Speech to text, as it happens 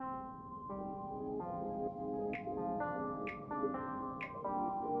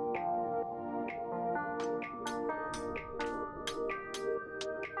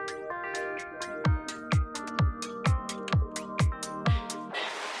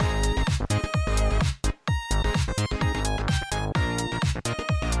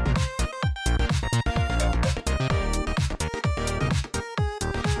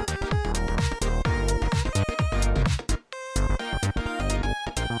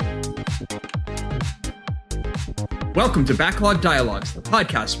Welcome to Backlog Dialogues, the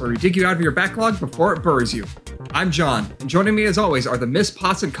podcast where we dig you out of your backlog before it buries you. I'm John, and joining me as always are the Miss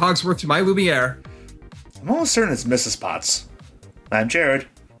Potts and Cogsworth to my Lumiere. I'm almost certain it's Mrs. Potts. I'm Jared.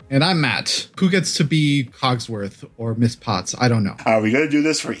 And I'm Matt. Who gets to be Cogsworth or Miss Potts? I don't know. Are we going to do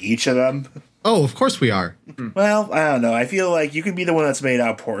this for each of them? Oh, of course we are. Well, I don't know. I feel like you can be the one that's made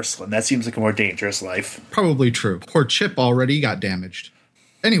out of porcelain. That seems like a more dangerous life. Probably true. Poor Chip already got damaged.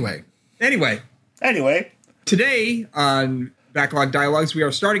 Anyway. Today on Backlog Dialogues, we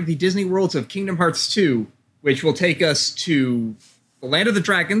are starting the Disney Worlds of Kingdom Hearts 2, which will take us to the Land of the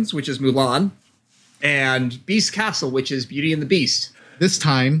Dragons, which is Mulan, and Beast Castle, which is Beauty and the Beast. This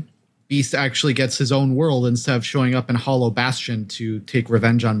time, Beast actually gets his own world instead of showing up in Hollow Bastion to take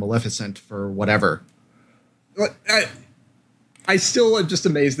revenge on Maleficent for whatever. I still am just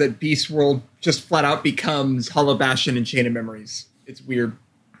amazed that Beast World just flat out becomes Hollow Bastion and Chain of Memories. It's weird.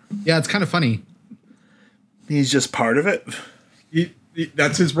 Yeah, it's kind of funny. He's just part of it.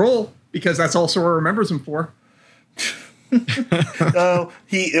 That's his role, because that's all Sora remembers him for.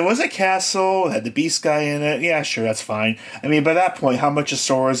 It was a castle, it had the beast guy in it. Yeah, sure, that's fine. I mean, by that point, how much of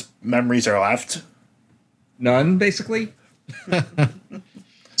Sora's memories are left? None, basically.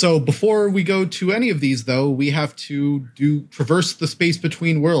 So before we go to any of these, though, we have to traverse the space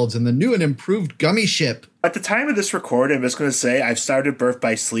between worlds in the new and improved Gummy Ship. At the time of this recording, I'm just going to say I've started Birth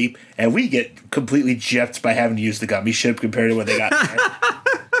by Sleep, and we get completely gypped by having to use the Gummy Ship compared to what they got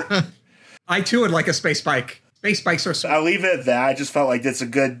there. I, too, would like a space bike. Space bikes are so... I'll leave it at that. I just felt like it's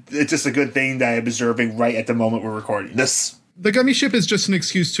just a good thing that I'm observing right at the moment we're recording this. The Gummy Ship is just an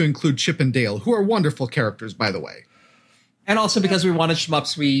excuse to include Chip and Dale, who are wonderful characters, by the way. And also because we wanted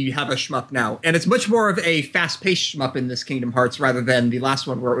shmups, we have a shmup now. And it's much more of a fast-paced shmup in this Kingdom Hearts rather than the last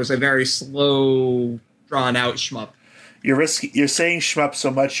one where it was a very slow, drawn-out shmup. You're saying shmup so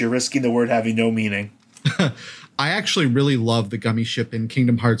much, you're risking the word having no meaning. I actually really love the Gummy Ship in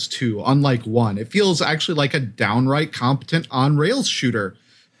Kingdom Hearts 2, unlike 1. It feels actually like a downright competent on-rails shooter.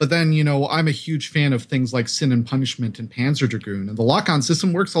 But then, I'm a huge fan of things like Sin and Punishment and Panzer Dragoon, and the lock-on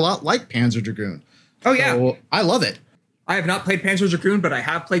system works a lot like Panzer Dragoon. Oh, yeah. So I love it. I have not played Panzer Dragoon, but I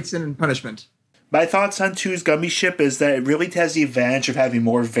have played Sin and Punishment. My thoughts on 2's Gummy Ship is that it really has the advantage of having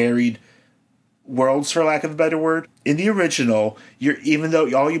more varied worlds, for lack of a better word. In the original, even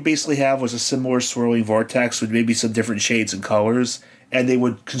though all you basically have was a similar swirling vortex with maybe some different shades and colors, and they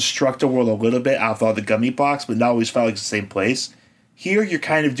would construct a world a little bit out of all the gummy blocks, but not always felt like the same place. Here, you're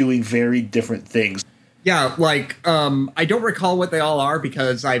kind of doing very different things. Yeah, I don't recall what they all are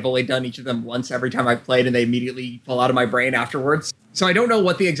because I've only done each of them once every time I've played, and they immediately fall out of my brain afterwards. So I don't know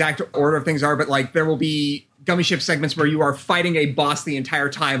what the exact order of things are, but there will be Gummy Ship segments where you are fighting a boss the entire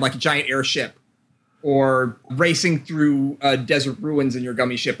time, like a giant airship, or racing through desert ruins in your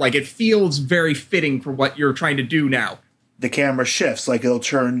Gummy Ship. It feels very fitting for what you're trying to do now. The camera shifts, like a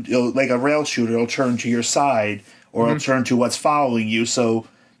rail shooter, it'll turn to your side, or it'll turn to what's following you. So,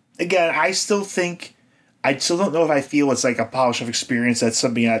 again, I still don't know if I feel it's like a polish of experience that's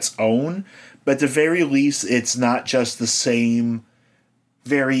something on its own, but at the very least, it's not just the same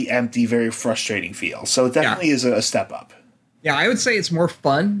very empty, very frustrating feel. So it definitely is a step up. Yeah, I would say it's more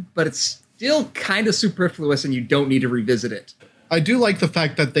fun, but it's still kind of superfluous and you don't need to revisit it. I do like the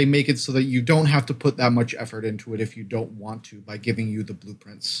fact that they make it so that you don't have to put that much effort into it if you don't want to by giving you the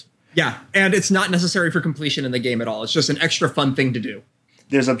blueprints. Yeah, and it's not necessary for completion in the game at all. It's just an extra fun thing to do.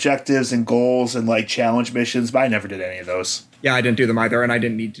 There's objectives and goals and challenge missions, but I never did any of those. Yeah, I didn't do them either, and I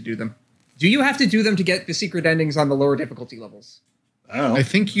didn't need to do them. Do you have to do them to get the secret endings on the lower difficulty levels? I don't know. I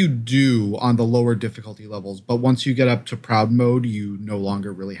think you do on the lower difficulty levels, but once you get up to proud mode, you no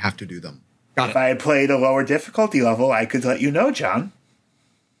longer really have to do them. Got it. If I had played a lower difficulty level, I could let you know, John.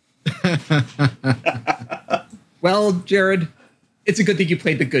 Well, Jared, it's a good thing you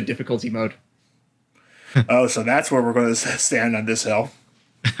played the good difficulty mode. Oh, so that's where we're going to stand on this hill.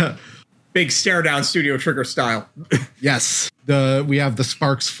 Big stare down Studio Trigger style. Yes. We have the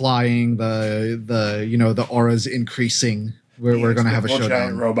sparks flying, the auras increasing. We're going to have a showdown.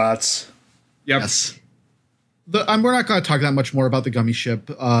 Giant robots. Yep. Yes. We're not going to talk that much more about the Gummy Ship.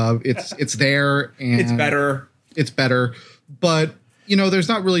 It's there and It's better. It's better, but there's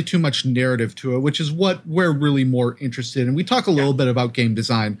not really too much narrative to it, which is what we're really more interested in. We talk a little bit about game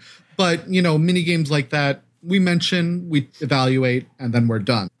design, but mini games like that, we mention, we evaluate, and then we're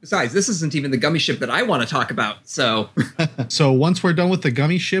done. Besides, this isn't even the Gummy Ship that I want to talk about, so... So once we're done with the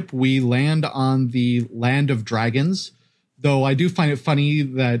Gummy Ship, we land on the Land of Dragons, though I do find it funny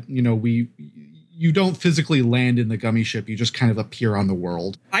that, you don't physically land in the Gummy Ship, you just kind of appear on the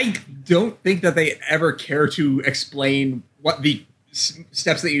world. I don't think that they ever care to explain what the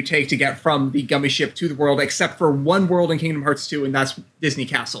steps that you take to get from the gummy ship to the world, except for one world in Kingdom Hearts 2, and that's Disney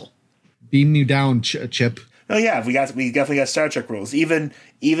Castle. Beam me down, Chip. Oh yeah, we definitely got Star Trek rules. Even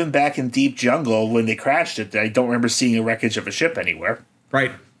back in Deep Jungle when they crashed it, I don't remember seeing a wreckage of a ship anywhere.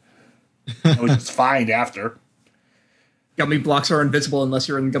 Right. It was just fine after. Gummy blocks are invisible unless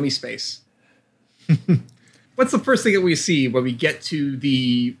you're in gummy space. What's the first thing that we see when we get to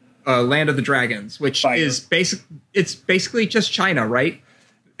the Land of the Dragons, which Fire. is basically just China, right?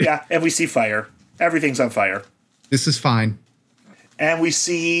 Yeah, and we see fire. Everything's on fire. This is fine. And we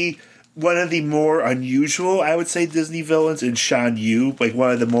see one of the more unusual, I would say, Disney villains in Shan Yu, like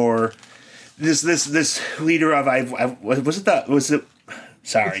one of the more this leader of sorry,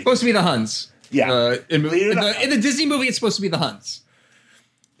 It's supposed to be the Huns. Yeah, in the Disney movie, it's supposed to be the Huns.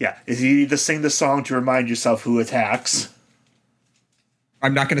 Yeah, is you need to sing the song to remind yourself who attacks.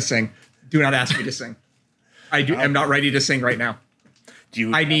 I'm not going to sing. Do not ask me to sing. I'm not ready to sing right now. Do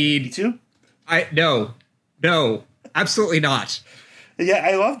you? I need me to. No, absolutely not. Yeah,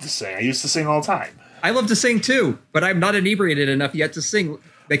 I love to sing. I used to sing all the time. I love to sing too, but I'm not inebriated enough yet to sing.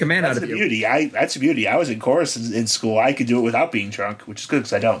 Make a man out of you. That's the beauty. I was in chorus in school. I could do it without being drunk, which is good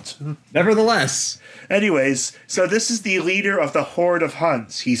because I don't. Nevertheless. Anyways, so this is the leader of the Horde of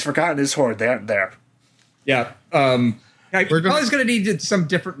Huns. He's forgotten his horde. They aren't there. Yeah. We're always going to need some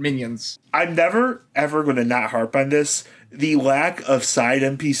different minions. I'm never, ever going to not harp on this. The lack of side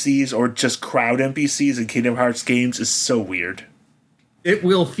NPCs or just crowd NPCs in Kingdom Hearts games is so weird. It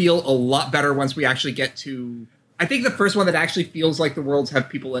will feel a lot better once we actually get to... I think the first one that actually feels like the worlds have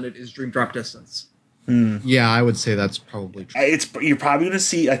people in it is Dream Drop Distance. Yeah, I would say that's probably true. You're probably going to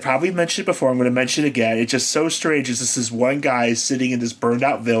see... I probably mentioned it before. I'm going to mention it again. It's just so strange. It's just this one guy sitting in this burned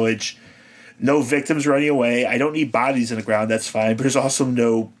out village. No victims running away. I don't need bodies in the ground. That's fine. But there's also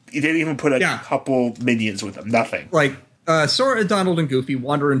no... You didn't even put a couple minions with them. Nothing. Like, Sora, Donald, and Goofy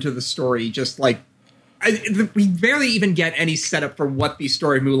wander into the story just like... we barely even get any setup for what the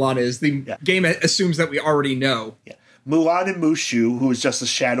story of Mulan is. The game assumes that we already know. Yeah. Mulan and Mushu, who is just a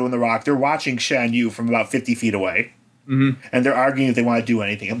shadow in the rock, they're watching Shan Yu from about 50 feet away. Mm-hmm. And they're arguing if they want to do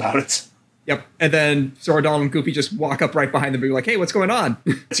anything about it. Yep. And then Sora, Donald, and Goofy just walk up right behind them and be like, hey, what's going on?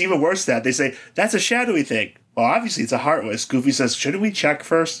 It's even worse than that. They say, that's a shadowy thing. Well, obviously it's a heartless. Goofy says, shouldn't we check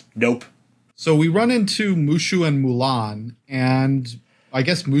first? Nope. So we run into Mushu and Mulan, and I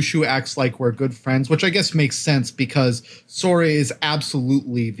guess Mushu acts like we're good friends, which I guess makes sense because Sora is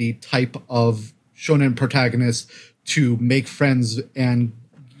absolutely the type of shonen protagonist to make friends and,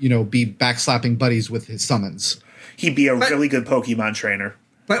 be backslapping buddies with his summons. He'd be a really good Pokemon trainer.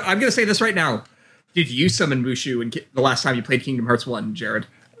 But I'm going to say this right now. Did you summon Mushu the last time you played Kingdom Hearts 1, Jared?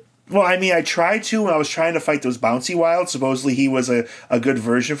 Well, I mean, I tried to when I was trying to fight those bouncy wilds. Supposedly he was a good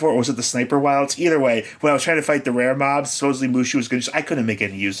version for it. Or was it the sniper wilds? Either way, when I was trying to fight the rare mobs, supposedly Mushu was good. I couldn't make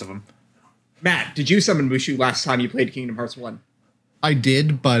any use of him. Matt, did you summon Mushu last time you played Kingdom Hearts 1? I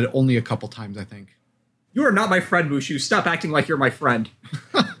did, but only a couple times, I think. You are not my friend, Mushu. Stop acting like you're my friend.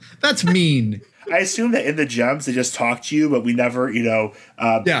 That's mean. I assume that in the gems they just talk to you, but we never,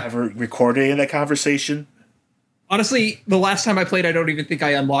 ever recorded any of that conversation. Honestly, the last time I played, I don't even think I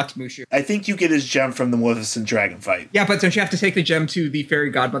unlocked Mushu. I think you get his gem from the Maleficent Dragon fight. Yeah, but don't you have to take the gem to the fairy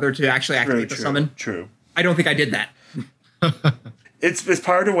godmother to actually activate the summon? True. I don't think I did that. It's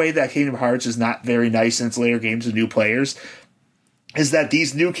part of the way that Kingdom Hearts is not very nice in its later games with new players, is that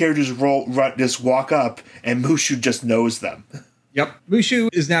these new characters just walk up and Mushu just knows them. Yep. Mushu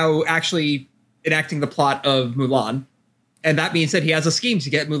is now actually enacting the plot of Mulan, and that means that he has a scheme to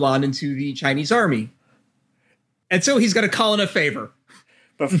get Mulan into the Chinese army. And so he's going to call in a favor.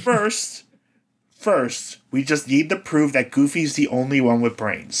 But first, we just need to prove that Goofy's the only one with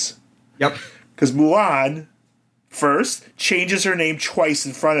brains. Yep. Because Mulan, first, changes her name twice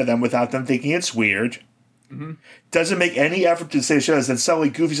in front of them without them thinking it's weird. Mm-hmm. Doesn't make any effort to say she does. And suddenly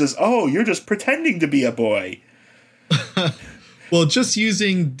Goofy says, oh, you're just pretending to be a boy. Well, just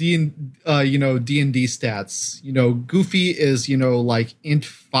using D&D stats, Goofy is, like int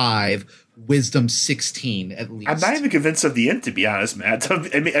 5, wisdom 16 at least. I'm not even convinced of the int, to be honest, Matt.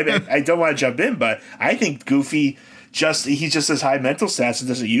 I don't want to jump in, but I think Goofy he just has high mental stats and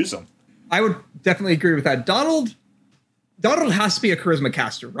doesn't use them. I would definitely agree with that. Donald has to be a charisma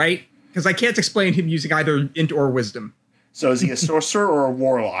caster, right? Because I can't explain him using either int or wisdom. So is he a sorcerer or a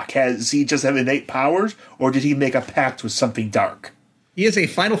warlock? Does he just have innate powers, or did he make a pact with something dark? He is a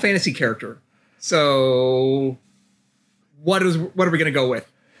Final Fantasy character. So what are we going to go with?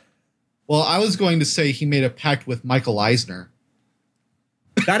 Well, I was going to say he made a pact with Michael Eisner.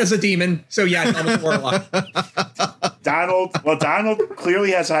 That is a demon. So yeah, Donald's a warlock. Donald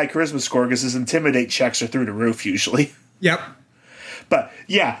clearly has a high charisma score because his intimidate checks are through the roof usually. Yep. But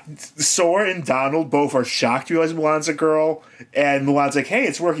yeah, Sora and Donald both are shocked to realize Mulan's a girl, and Mulan's like, "Hey,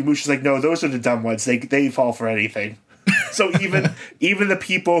 it's working." Mushu's like, "No, those are the dumb ones. They fall for anything." So even the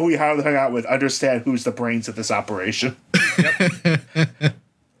people who we hung out with understand who's the brains of this operation. Yep.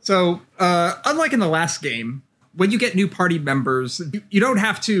 So, unlike in the last game, when you get new party members, you don't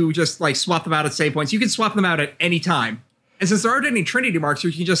have to just like swap them out at save points. You can swap them out at any time. And since there aren't any Trinity marks,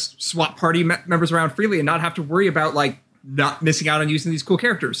 you can just swap party members around freely and not have to worry about like not missing out on using these cool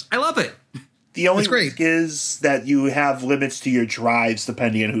characters. I love it. The only risk is that you have limits to your drives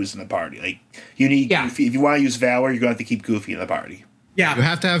depending on who's in the party. Like you need Goofy. If you want to use Valor, you're going to have to keep Goofy in the party. Yeah. You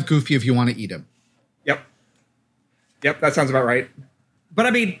have to have Goofy if you want to eat him. Yep, that sounds about right. But I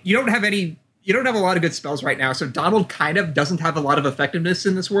mean, you don't have a lot of good spells right now, so Donald kind of doesn't have a lot of effectiveness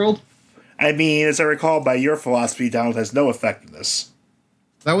in this world. I mean, as I recall, by your philosophy, Donald has no effectiveness.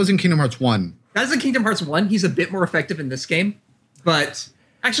 That was in Kingdom Hearts 1. That is in Kingdom Hearts 1. He's a bit more effective in this game. But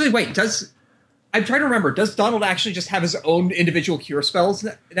actually, wait, I'm trying to remember, does Donald actually just have his own individual cure spells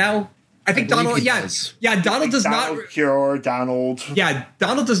now? I think Donald, does. Donald does Donald not cure Donald. Yeah,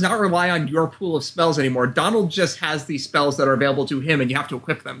 Donald does not rely on your pool of spells anymore. Donald just has these spells that are available to him, and you have to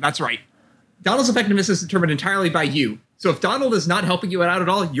equip them. That's right. Donald's effectiveness is determined entirely by you. So if Donald is not helping you out at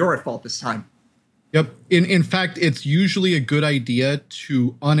all, you're at fault this time. Yep. In fact, it's usually a good idea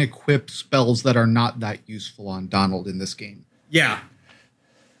to unequip spells that are not that useful on Donald in this game. Yeah.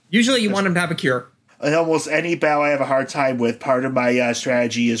 Usually you want him to have a cure. In almost any battle I have a hard time with, part of my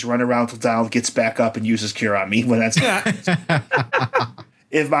strategy is run around till Donald gets back up and uses cure on me when that's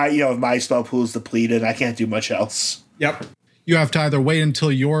if my spell pool is depleted, I can't do much else. Yep. You have to either wait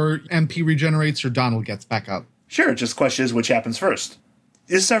until your MP regenerates or Donald gets back up. Sure, just the question is which happens first.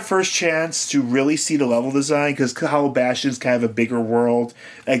 This is our first chance to really see the level design, because Hollow Bastion is kind of a bigger world.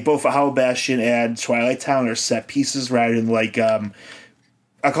 Like, both Hollow Bastion and Twilight Town are set pieces rather than, like,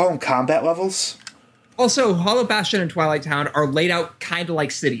 I call them combat levels. Also, Hollow Bastion and Twilight Town are laid out kind of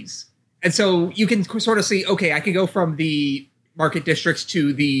like cities. And so you can sort of see, okay, I can go from the market districts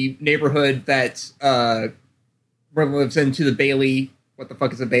to the neighborhood that lives into the Bailey. What the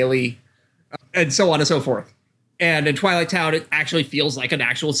fuck is a Bailey? And so on and so forth. And in Twilight Town, it actually feels like an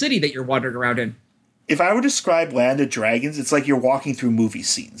actual city that you're wandering around in. If I were to describe Land of Dragons, it's like you're walking through movie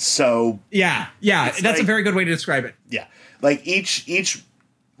scenes. So yeah, that's a very good way to describe it. Yeah, like each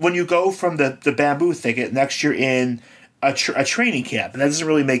when you go from the bamboo thicket, next you're in a training camp, and that doesn't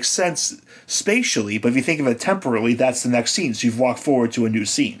really make sense spatially. But if you think of it temporally, that's the next scene. So you've walked forward to a new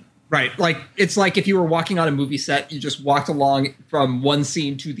scene. Right, like it's like if you were walking on a movie set, you just walked along from one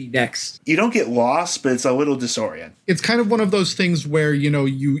scene to the next. You don't get lost, but it's a little disorienting. It's kind of one of those things where,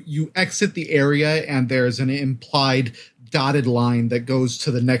 you exit the area and there's an implied dotted line that goes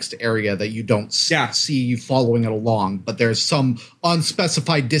to the next area that you don't see you following it along, but there's some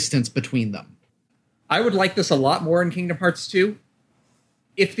unspecified distance between them. I would like this a lot more in Kingdom Hearts 2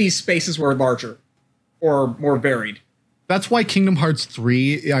 if these spaces were larger or more varied. That's why Kingdom Hearts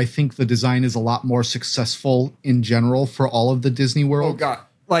 3, I think the design is a lot more successful in general for all of the Disney world. Oh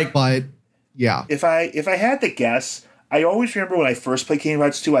god. But yeah. If I had to guess, I always remember when I first played Kingdom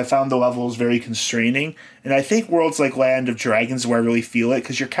Hearts 2, I found the levels very constraining. And I think worlds like Land of Dragons where I really feel it,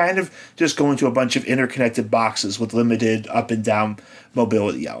 because you're kind of just going to a bunch of interconnected boxes with limited up and down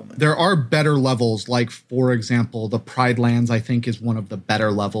mobility elements. There are better levels, like, for example, the Pride Lands, I think, is one of the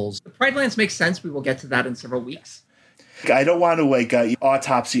better levels. The Pride Lands makes sense. We will get to that in several weeks. I don't want to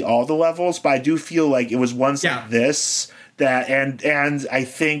autopsy all the levels, but I do feel like it was ones like this that and I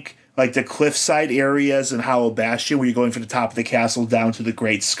think like the cliffside areas in Hollow Bastion where you're going from the top of the castle down to the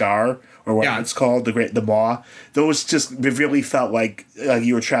Great Scar or what it's called, the Maw. Those just really felt like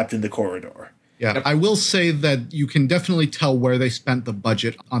you were trapped in the corridor. Yeah, I will say that you can definitely tell where they spent the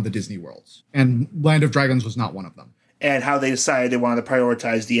budget on the Disney worlds, and Land of Dragons was not one of them. And how they decided they wanted to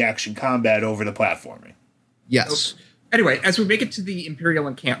prioritize the action combat over the platforming. Yes. Anyway, as we make it to the Imperial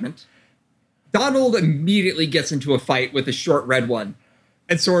encampment, Donald immediately gets into a fight with the short red one,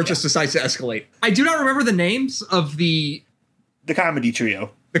 and Sora just decides to escalate. I do not remember the names of the comedy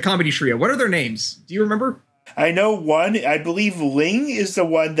trio. The comedy trio. What are their names? Do you remember? I know one. I believe Ling is the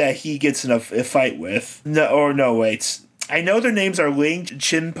one that he gets in a fight with. No, wait. I know their names are Ling,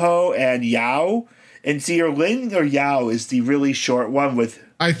 Chinpo, and Yao. And it's either Ling or Yao is the really short one with...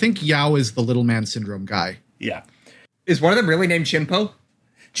 I think Yao is the little man syndrome guy. Yeah. Is one of them really named Chinpo?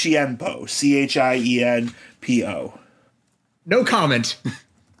 Chienpo. Chienpo. No comment.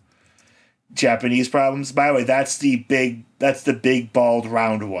 Japanese problems. By the way, that's the big bald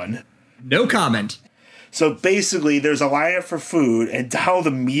round one. No comment. So basically, there's a lineup for food, and Donald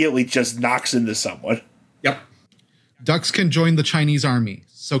immediately just knocks into someone. Yep. Ducks can join the Chinese army.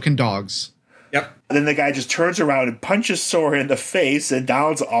 So can dogs. Yep. And then the guy just turns around and punches Sora in the face, and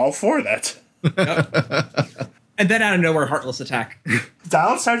Donald's all for that. Yep. And then out of nowhere, Heartless attack.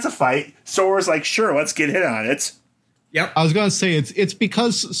 Donald starts a fight. Sora's like, sure, let's get hit on it. Yep. I was going to say it's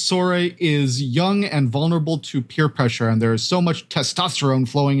because Sora is young and vulnerable to peer pressure, and there's so much testosterone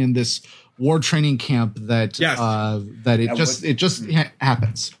flowing in this war training camp that it just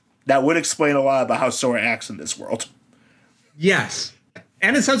happens. That would explain a lot about how Sora acts in this world. Yes.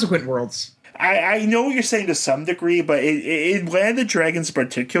 And in subsequent worlds. I know what you're saying to some degree, but in Land of Dragons in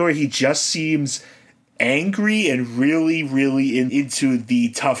particular, he just seems angry and really, really into the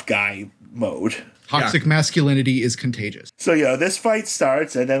tough guy mode. Toxic masculinity is contagious. So, this fight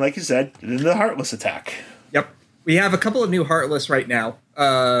starts, and then, like you said, then the Heartless attack. Yep. We have a couple of new Heartless right now.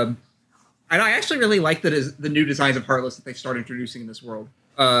 And I actually really like the new designs of Heartless that they start introducing in this world.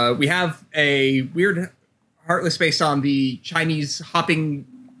 We have a weird Heartless based on the Chinese hopping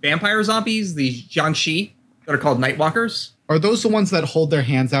vampire zombies, these Jiangshi, that are called Nightwalkers. Are those the ones that hold their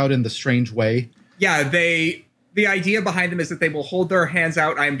hands out in the strange way? Yeah, the idea behind them is that they will hold their hands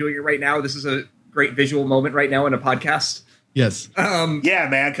out. I am doing it right now. This is a great visual moment right now in a podcast. Yes. Yeah,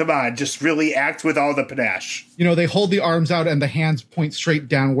 man, come on. Just really act with all the panache. They hold the arms out and the hands point straight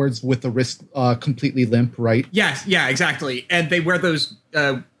downwards with the wrist completely limp, right? Yes, yeah, exactly. And they wear those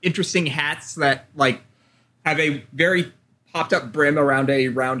interesting hats that, have a very popped up brim around a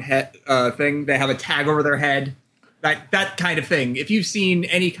round head thing. They have a tag over their head. That kind of thing. If you've seen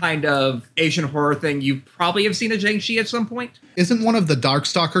any kind of Asian horror thing, you probably have seen a Jiangshi at some point. Isn't one of the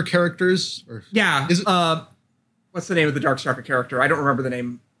Darkstalker characters? Yeah. What's the name of the Darkstalker character? I don't remember the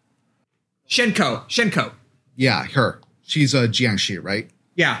name. Shenko. Yeah, her. She's a Jiangshi, right?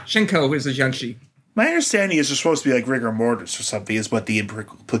 Yeah, Shenko is a Jiangshi. My understanding is they're supposed to be like rigor mortis or something, is what the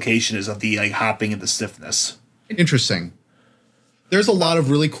implication is of the hopping and the stiffness. Interesting. There's a lot of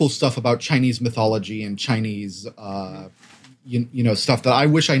really cool stuff about Chinese mythology and Chinese, stuff that I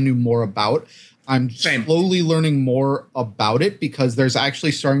wish I knew more about. I'm slowly learning more about it because there's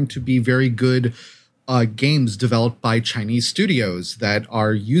actually starting to be very good games developed by Chinese studios that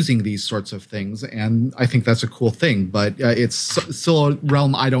are using these sorts of things. And I think that's a cool thing, but it's still a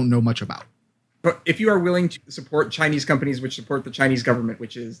realm I don't know much about. But if you are willing to support Chinese companies which support the Chinese government,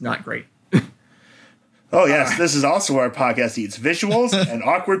 which is not great. Oh, yes. This is also where our podcast eats visuals and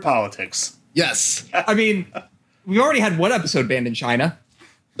awkward politics. Yes. I mean, we already had one episode banned in China.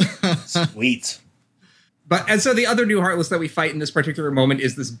 Sweet. And so the other new Heartless that we fight in this particular moment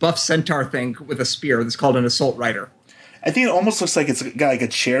is this buff centaur thing with a spear that's called an assault rider. I think it almost looks like it's got like a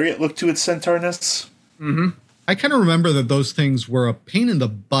chariot look to its centaurness. Mm-hmm. I kind of remember that those things were a pain in the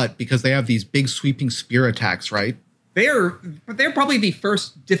butt because they have these big sweeping spear attacks, right? They're probably the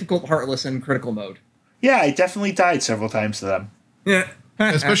first difficult Heartless in critical mode. Yeah, I definitely died several times to them. Yeah.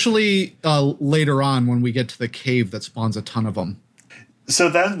 Especially later on when we get to the cave that spawns a ton of them. So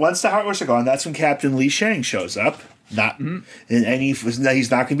then, once the Heartless are gone, that's when Captain Li Shang shows up. And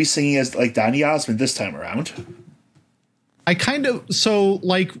he's not going to be singing as like Donny Osmond this time around. When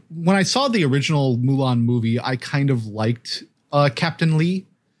I saw the original Mulan movie, I kind of liked Captain Li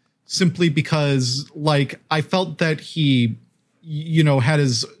simply because I felt that he had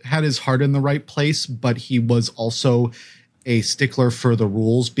his heart in the right place, but he was also a stickler for the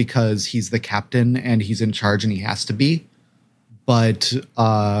rules because he's the captain and he's in charge and he has to be. But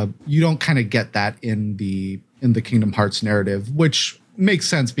you don't kind of get that in the Kingdom Hearts narrative, which makes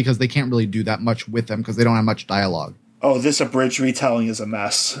sense because they can't really do that much with them because they don't have much dialogue. Oh, this abridged retelling is a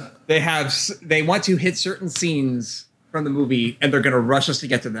mess. They want to hit certain scenes from the movie and they're going to rush us to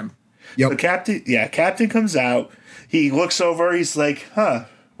get to them. Yep. So Captain comes out. He looks over. He's like, we're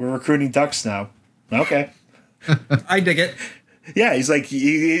recruiting ducks now. Okay. I dig it. Yeah, he's like,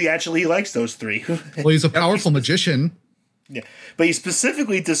 he actually likes those three. Well, he's a powerful magician. Yeah, but he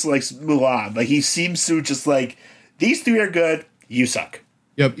specifically dislikes Mulan. Like, he seems to just like, these three are good, you suck.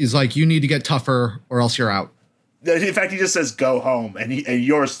 Yep, he's like, you need to get tougher or else you're out. In fact, he just says, go home, and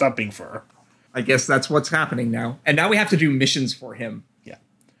you're stumping for her. I guess that's what's happening now. And now we have to do missions for him. Yeah.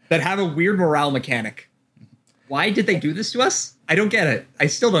 That have a weird morale mechanic. Why did they do this to us? I don't get it. I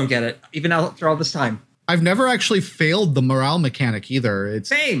still don't get it, even after all this time. I've never actually failed the morale mechanic either.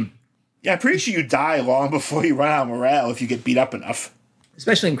 Same. Yeah, I'm pretty sure you die long before you run out of morale if you get beat up enough.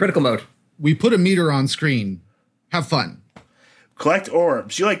 Especially in critical mode. We put a meter on screen. Have fun. Collect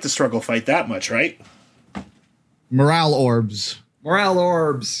orbs. You like the struggle fight that much, right? Morale orbs. Morale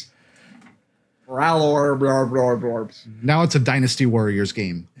orbs. Morale orbs. Now it's a Dynasty Warriors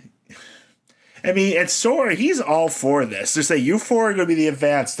game. I mean, and Sora, he's all for this. They say, you four are going to be the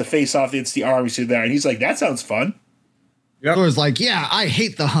advance to face off against the armies who are there. And he's like, that sounds fun. Yep. Sora's like, yeah, I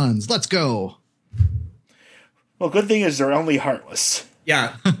hate the Huns. Let's go. Well, good thing is they're only heartless.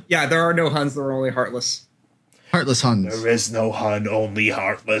 Yeah. Yeah, there are no Huns, there are only Heartless. Heartless Huns. There is no Hun, only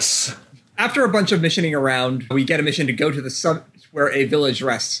heartless. After a bunch of missioning around, we get a mission to go to the summit where a village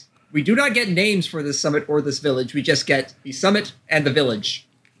rests. We do not get names for this summit or this village. We just get the summit and the village.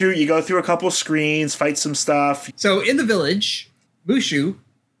 You go through a couple screens, fight some stuff. So in the village, Mushu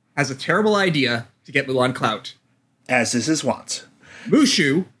has a terrible idea to get Mulan Clout. As is his wont.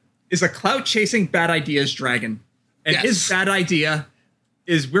 Mushu is a clout-chasing bad ideas dragon. And his bad idea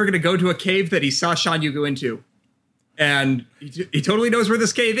is we're going to go to a cave that he saw Shan Yu go into. And he totally knows where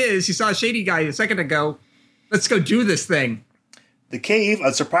this cave is. He saw a shady guy a second ago. Let's go do this thing. The cave,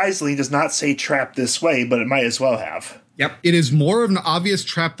 unsurprisingly, does not say trap this way, but it might as well have. Yep. It is more of an obvious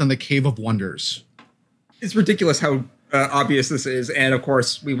trap than the Cave of Wonders. It's ridiculous how obvious this is. And of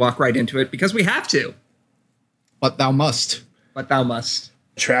course, we walk right into it because we have to. But thou must. But thou must.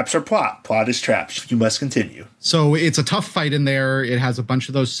 Traps are plot. Plot is traps. You must continue. So it's a tough fight in there. It has a bunch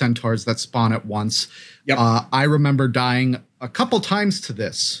of those centaurs that spawn at once. Yep. I remember dying a couple times to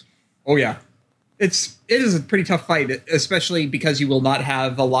this. Oh, yeah. It is a pretty tough fight, especially because you will not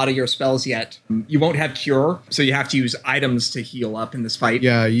have a lot of your spells yet. You won't have Cure, so you have to use items to heal up in this fight.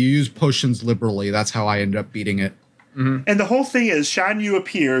 Yeah, you use potions liberally. That's how I ended up beating it. Mm-hmm. And the whole thing is Shan Yu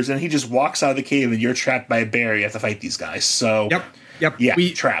appears and he just walks out of the cave and you're trapped by a barrier. You have to fight these guys. So, Yep. Yeah,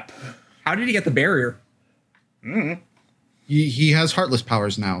 trap. How did he get the barrier? Mm-hmm. He has Heartless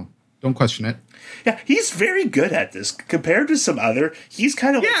powers now. Don't question it. Yeah, he's very good at this. Compared to some other, he's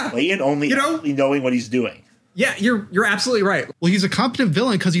kind of like playing only knowing what he's doing. Yeah, you're absolutely right. Well, he's a competent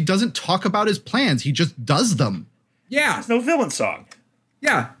villain because he doesn't talk about his plans. He just does them. Yeah. There's no villain song.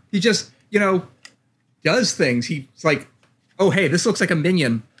 Yeah, he just, does things. He's like, oh, hey, this looks like a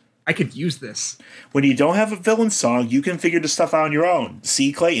minion. I could use this. When you don't have a villain song, you can figure the stuff out on your own.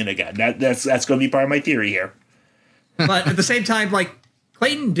 See Clayton again. That's going to be part of my theory here. But at the same time,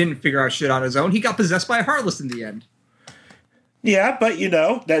 Clayton didn't figure out shit on his own. He got possessed by a Heartless in the end. Yeah, but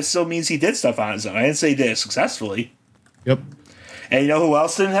that still means he did stuff on his own. I didn't say he did it successfully. Yep. And you know who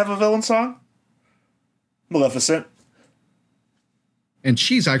else didn't have a villain song? Maleficent. And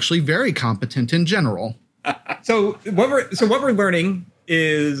she's actually very competent in general. So what we're learning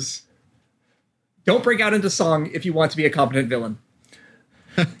is don't break out into song if you want to be a competent villain.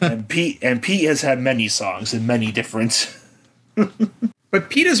 and Pete has had many songs and many different. But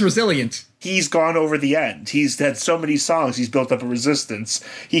Pete is resilient. He's gone over the end. He's had so many songs. He's built up a resistance.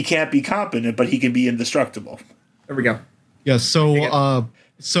 He can't be competent, but he can be indestructible. There we go. Yeah.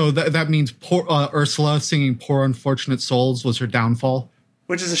 So that means poor Ursula singing "Poor Unfortunate Souls" was her downfall.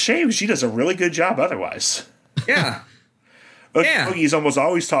 Which is a shame. She does a really good job otherwise. Yeah. He's almost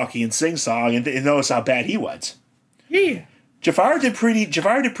always talking in sing-song, and notice how bad he was. Yeah. Jafar did pretty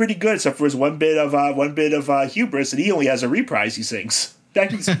good, except for his one bit of hubris, and he only has a reprise he sings.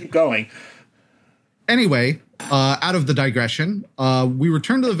 That can keep going. Anyway, out of the digression, we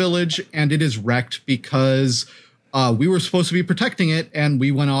return to the village, and it is wrecked because we were supposed to be protecting it, and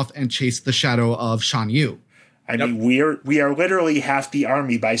we went off and chased the shadow of Shan Yu. I mean, we are literally half the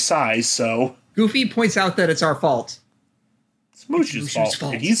army by size, so Goofy points out that it's our fault. It's Mushu's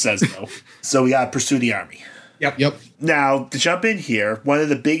fault. And he says no. So we gotta pursue the army. Yep. Now, to jump in here, one of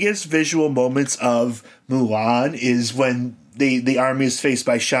the biggest visual moments of Mulan is when the army is faced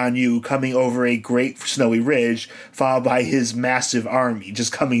by Shan Yu coming over a great snowy ridge, followed by his massive army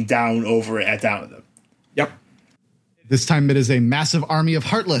just coming down over it at down them. Yep. This time it is a massive army of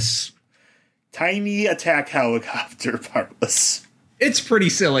Heartless. Tiny attack helicopter Heartless. It's pretty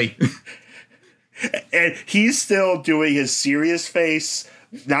silly. And he's still doing his serious face,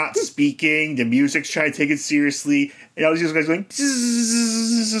 not speaking. The music's trying to take it seriously. And all these guys going.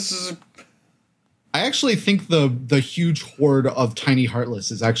 I actually think the huge horde of tiny Heartless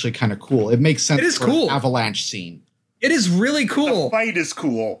is actually kind of cool. It makes sense. It is for cool. An avalanche scene. It is really cool. The fight is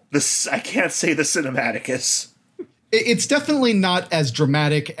cool. I can't say the cinematic is. It's definitely not as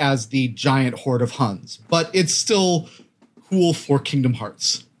dramatic as the giant horde of Huns, but it's still cool for Kingdom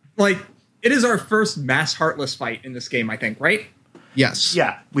Hearts. It is our first mass Heartless fight in this game, I think, right? Yes.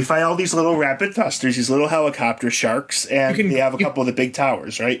 Yeah, we fight all these little rapid thrusters, these little helicopter sharks, and they have a couple of the big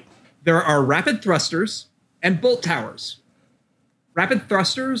towers, right? There are rapid thrusters and bolt towers. Rapid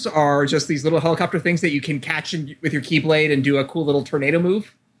thrusters are just these little helicopter things that you can catch with your Keyblade and do a cool little tornado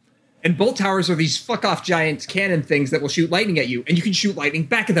move. And bolt towers are these fuck-off giant cannon things that will shoot lightning at you, and you can shoot lightning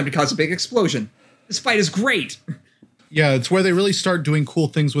back at them to cause a big explosion. This fight is great. Yeah, it's where they really start doing cool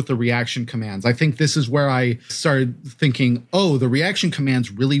things with the reaction commands. I think this is where I started thinking, oh, the reaction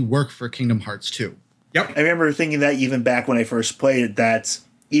commands really work for Kingdom Hearts 2. Yep. I remember thinking that even back when I first played it, that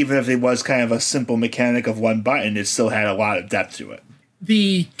even if it was kind of a simple mechanic of one button, it still had a lot of depth to it.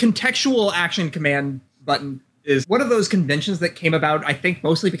 The contextual action command button is one of those conventions that came about, I think,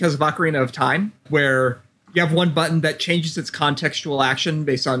 mostly because of Ocarina of Time, where you have one button that changes its contextual action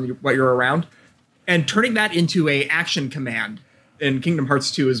based on what you're around. And turning that into a action command in Kingdom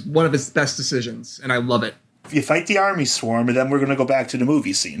Hearts 2 is one of its best decisions, and I love it. You fight the army swarm, and then we're going to go back to the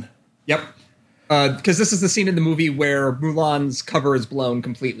movie scene. Yep. Because this is the scene in the movie where Mulan's cover is blown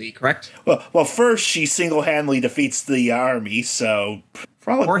completely, correct? Well, first she single-handedly defeats the army, so...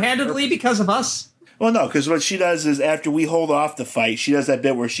 Or handedly because of us? Well, no, because what she does is after we hold off the fight, she does that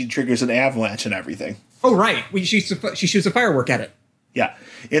bit where she triggers an avalanche and everything. Oh, right. She shoots a firework at it. Yeah.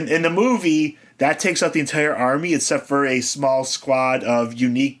 In the movie, that takes out the entire army except for a small squad of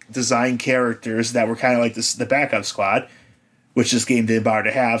unique design characters that were kind of like the backup squad, which this game didn't bother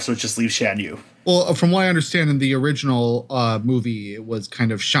to have, so it just leaves Shan Yu. Well, from what I understand, in the original movie, it was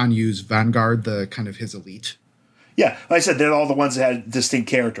kind of Shan Yu's vanguard, the kind of his elite. Yeah, like I said, they're all the ones that had distinct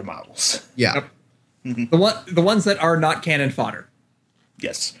character models. Yeah. Yep. Mm-hmm. The ones that are not cannon fodder.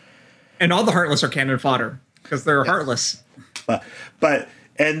 Yes. And all the Heartless are cannon fodder, because they're heartless. But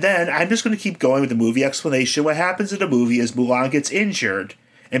and then I'm just going to keep going with the movie explanation. What happens in the movie is Mulan gets injured,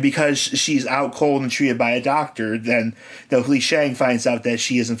 and because she's out cold and treated by a doctor, then Li Shang finds out that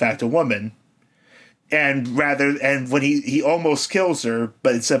she is in fact a woman. And when he almost kills her,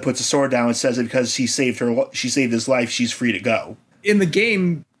 but instead puts a sword down and says that because she saved his life, she's free to go. In the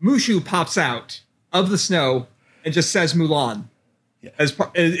game, Mushu pops out of the snow and just says Mulan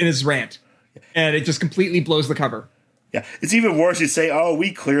in his rant. And it just completely blows the cover. Yeah, it's even worse. You say, "Oh,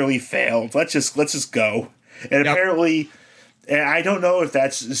 we clearly failed. Let's just go." And apparently, and I don't know if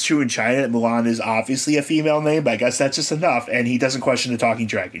that's true in China. That Mulan is obviously a female name, but I guess that's just enough. And he doesn't question the talking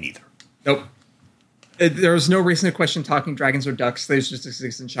dragon either. Nope. There's no reason to question talking dragons or ducks. They just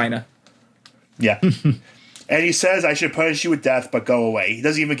exist in China. Yeah. And he says, "I should punish you with death, but go away." He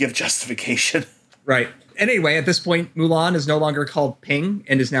doesn't even give justification. Right. Anyway, at this point, Mulan is no longer called Ping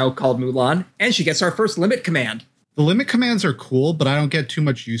and is now called Mulan, and she gets our first limit command. The limit commands are cool, but I don't get too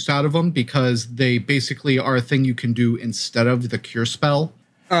much use out of them because they basically are a thing you can do instead of the cure spell.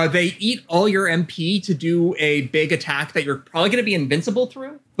 They eat all your MP to do a big attack that you're probably going to be invincible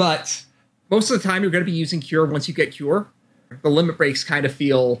through, but most of the time you're going to be using cure once you get cure. The limit breaks kind of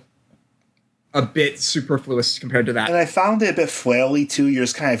feel a bit superfluous compared to that. And I found it a bit flaily, too. You're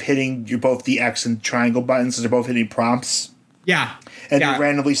just kind of hitting both the X and triangle buttons, so they're both hitting prompts. Yeah. And then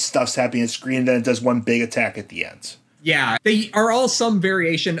randomly stuff's happening on screen, and then it does one big attack at the end. Yeah. They are all some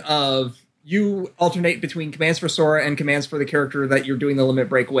variation of you alternate between commands for Sora and commands for the character that you're doing the limit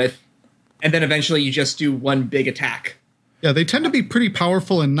break with, and then eventually you just do one big attack. Yeah, they tend to be pretty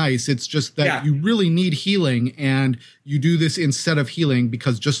powerful and nice. It's just that you really need healing, and you do this instead of healing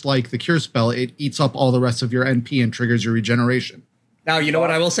because just like the cure spell, it eats up all the rest of your NP and triggers your regeneration. Now, you know what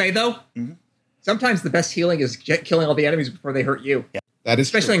I will say, though? Mm-hmm. Sometimes the best healing is killing all the enemies before they hurt you. Yeah. That is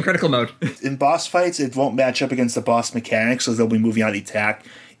especially in critical mode. In boss fights, it won't match up against the boss mechanics, so they'll be moving on the attack.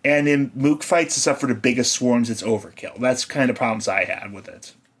 And in Mook fights, except for the biggest swarms, it's overkill. That's kind of problems I had with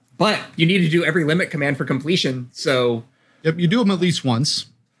it. But you need to do every limit command for completion, so... Yep, you do them at least once.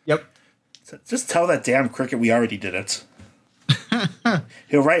 Yep. So just tell that damn cricket we already did it.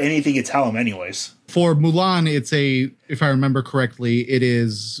 He'll write anything you tell him anyways. For Mulan, it's if I remember correctly, it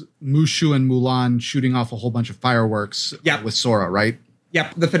is Mushu and Mulan shooting off a whole bunch of fireworks with Sora, right?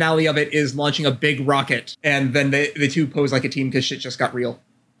 Yep, the finale of it is launching a big rocket, and then the two pose like a team because shit just got real.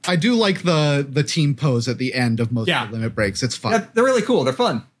 I do like the team pose at the end of most of the limit breaks. It's fun. Yeah, they're really cool. They're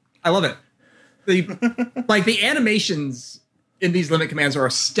fun. I love it. The animations in these limit commands are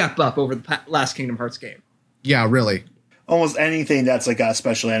a step up over the last Kingdom Hearts game. Yeah, really. Almost anything that's like a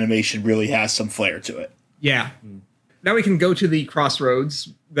special animation really has some flair to it. Yeah. Now we can go to the crossroads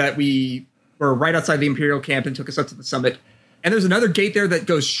that we were right outside the Imperial camp and took us up to the summit. And there's another gate there that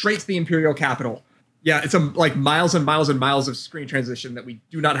goes straight to the Imperial capital. Yeah, it's like miles and miles and miles of screen transition that we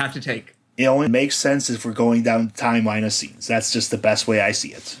do not have to take. It only makes sense if we're going down the timeline of scenes. That's just the best way I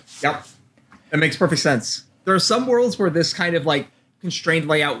see it. Yep. That makes perfect sense. There are some worlds where this kind of like constrained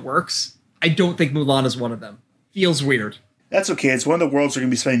layout works. I don't think Mulan is one of them. Feels weird. That's okay. It's one of the worlds we're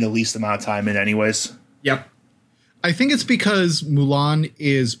going to be spending the least amount of time in anyways. Yep. I think it's because Mulan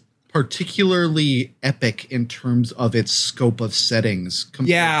is particularly epic in terms of its scope of settings.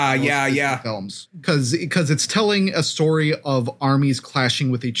 Yeah. Films. Because it's telling a story of armies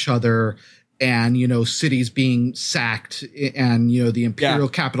clashing with each other and, cities being sacked and, the Imperial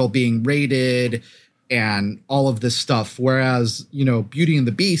capital being raided and all of this stuff. Whereas, Beauty and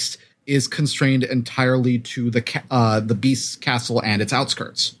the Beast is constrained entirely to the Beast's castle and its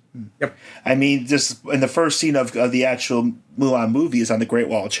outskirts. Yep. I mean, just in the first scene of the actual Mulan movie is on the Great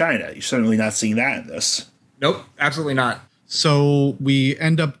Wall of China. You're certainly not seeing that in this. Nope, absolutely not. So we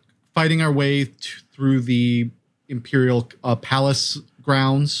end up fighting our way through the Imperial Palace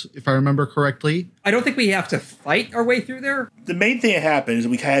grounds, if I remember correctly. I don't think we have to fight our way through there. The main thing that happens,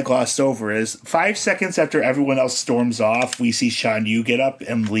 we kind of glossed over, is 5 seconds after everyone else storms off, we see Shan Yu get up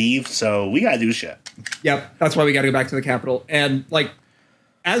and leave, so we gotta do shit. Yep, that's why we gotta go back to the capital. And, like,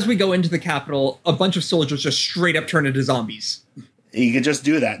 as we go into the capital, a bunch of soldiers just straight up turn into zombies. He can just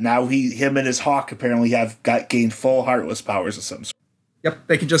do that. Now him and his hawk apparently have gained full Heartless powers of some sort. Yep,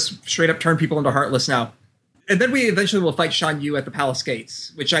 they can just straight up turn people into Heartless now. And then we eventually will fight Shan Yu at the palace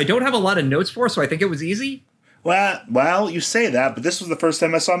gates, which I don't have a lot of notes for, so I think it was easy. Well, you say that, but this was the first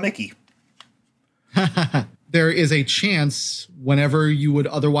time I saw Mickey. There is a chance whenever you would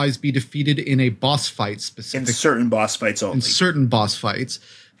otherwise be defeated in a boss fight, In certain boss fights only. In certain boss fights,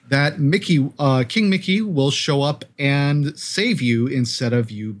 that King Mickey will show up and save you instead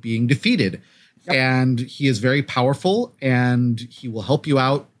of you being defeated. Yep. And he is very powerful, and he will help you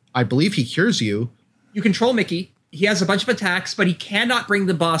out. I believe he cures you. You control Mickey. He has a bunch of attacks, but he cannot bring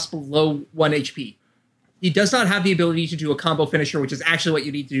the boss below 1 HP. He does not have the ability to do a combo finisher, which is actually what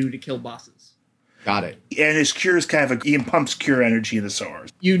you need to do to kill bosses. Got it. And his cure is kind of he pumps cure energy into Sora.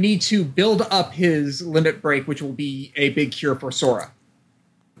 You need to build up his limit break, which will be a big cure for Sora.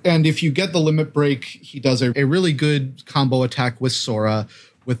 And if you get the limit break, he does a really good combo attack with Sora,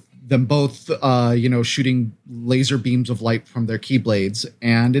 with them both, shooting laser beams of light from their keyblades,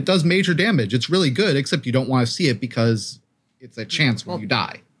 and it does major damage. It's really good, except you don't want to see it because it's a chance when you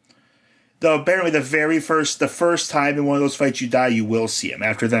die. Though apparently the first time in one of those fights you die, you will see him.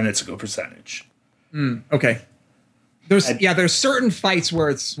 After then, it's a good percentage. Okay. There's certain fights where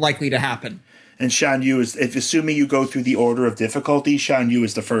it's likely to happen. And Shan Yu is, if assuming you go through the order of difficulty, Shan Yu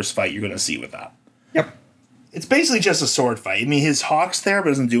is the first fight you're going to see with that. Yep. It's basically just a sword fight. I mean, his hawk's there, but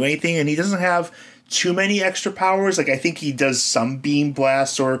doesn't do anything, and he doesn't have too many extra powers. Like, I think he does some beam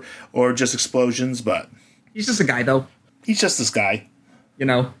blasts or just explosions, but... He's just a guy, though. He's just this guy. You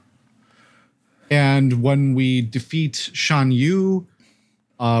know? And when we defeat Shan Yu,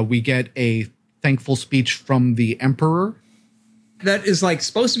 we get a thankful speech from the Emperor. That is, like,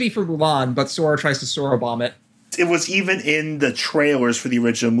 supposed to be for Mulan, but Sora tries to Sora bomb it. It was even in the trailers for the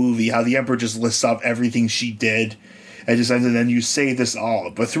original movie, how the Emperor just lists off everything she did, and then you say this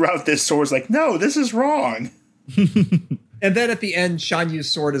all. But throughout this, Sora's like, no, this is wrong. And then at the end, Shan Yu's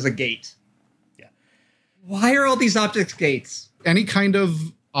sword is a gate. Yeah. Why are all these objects gates? Any kind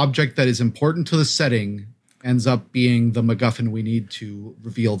of object that is important to the setting ends up being the MacGuffin we need to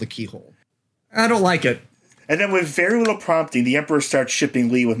reveal the keyhole. I don't like it. And then with very little prompting, the Emperor starts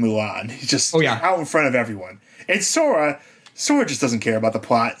shipping Lee with Mulan. He's just out in front of everyone. And Sora just doesn't care about the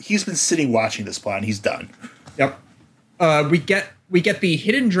plot. He's been sitting watching this plot, and he's done. Yep. We get the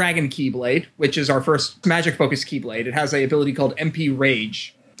Hidden Dragon Keyblade, which is our first magic-focused Keyblade. It has an ability called MP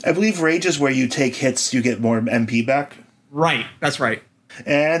Rage. I believe Rage is where you take hits, you get more MP back. Right, that's right.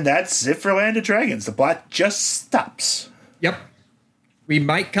 And that's it for Land of Dragons. The plot just stops. Yep. We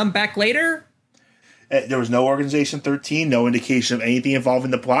might come back later. There was no Organization 13, no indication of anything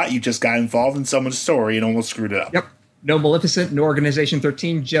involving the plot. You just got involved in someone's story and almost screwed it up. Yep. No Maleficent, no Organization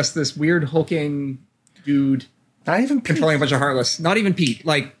 13, just this weird hulking dude. Not even Pete. Controlling a bunch of Heartless. Not even Pete.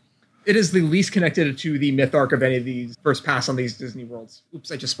 Like, it is the least connected to the myth arc of any of these first pass on these Disney worlds.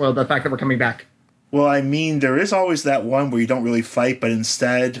 Oops, I just spoiled the fact that we're coming back. Well, I mean, there is always that one where you don't really fight, but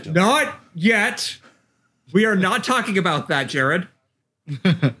instead... Not yet. We are not talking about that, Jared.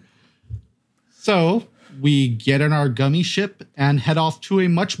 So we get in our gummy ship and head off to a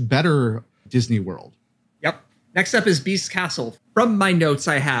much better Disney World. Yep. Next up is Beast's Castle. From my notes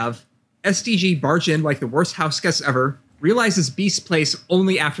I have, SDG barge in like the worst house guest ever, realizes Beast's place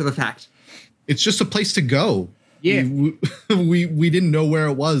only after the fact. It's just a place to go. Yeah. We didn't know where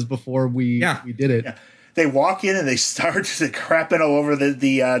it was before we did it. Yeah. They walk in and they start crapping all over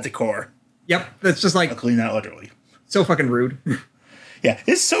the decor. Yep. That's just like... Luckily, not literally. So fucking rude. Yeah.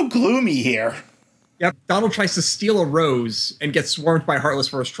 It's so gloomy here. Yep. Donald tries to steal a rose and gets swarmed by Heartless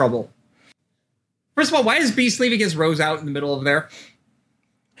for his trouble. First of all, why is Beast leaving his rose out in the middle of there?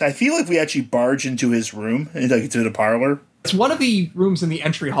 I feel like we actually barge into his room, into the parlor. It's one of the rooms in the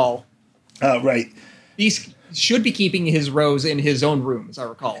entry hall. Right. Beast should be keeping his rose in his own room, as I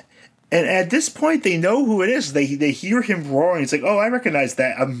recall. And at this point, they know who it is. They hear him roaring. It's like, oh, I recognize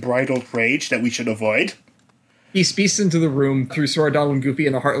that unbridled rage that we should avoid. He speaks into the room through Sora, Donald, and Goofy,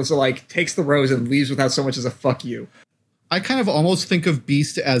 and the Heartless are like, takes the rose and leaves without so much as a fuck you. I kind of almost think of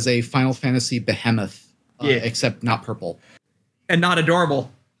Beast as a Final Fantasy behemoth, except not purple. And not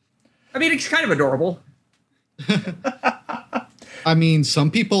adorable. I mean, it's kind of adorable. I mean, some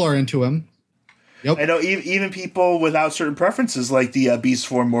people are into him. Yep. I know even people without certain preferences like the beast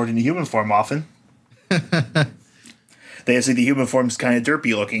form more than the human form often. They say the human form's kind of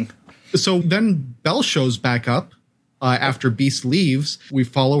derpy looking. So then Belle shows back up after Beast leaves. We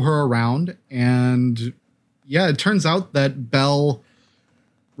follow her around, and yeah, it turns out that Belle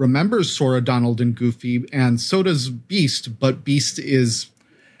remembers Sora, Donald, and Goofy, and so does Beast, but Beast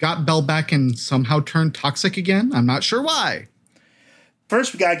got Belle back and somehow turned toxic again. I'm not sure why.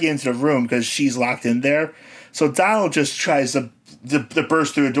 First, we gotta get into the room because she's locked in there. So Donald just tries to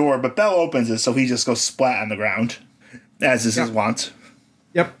burst through the door, but Belle opens it, so he just goes splat on the ground, as is his wont.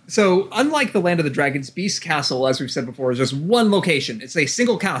 Yep. So unlike the Land of the Dragons, Beast Castle, as we've said before, is just one location. It's a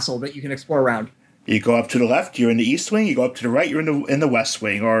single castle that you can explore around. You go up to the left, you're in the east wing. You go up to the right, you're in the west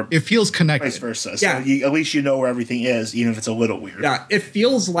wing, or it feels connected. Vice versa. Yeah. So at least you know where everything is, even if it's a little weird. Yeah, it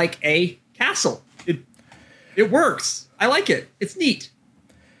feels like a castle. It works. I like it. It's neat.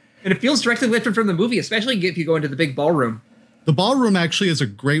 And it feels directly lifted from the movie, especially if you go into the big ballroom. The ballroom actually is a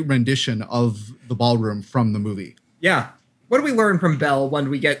great rendition of the ballroom from the movie. Yeah. What do we learn from Belle when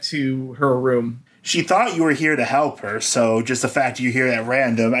we get to her room? She thought you were here to help her, so just the fact you're here at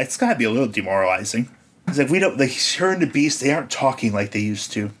random, it's gotta be a little demoralizing. It's like her and the Beast, they aren't talking like they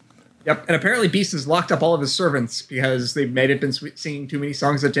used to. Yep, and apparently Beast has locked up all of his servants because they've made it been singing too many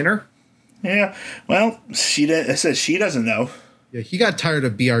songs at dinner. Yeah, well, she doesn't know. Yeah, he got tired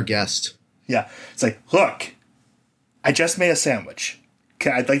of Be Our Guest. Yeah, it's like, look, I just made a sandwich.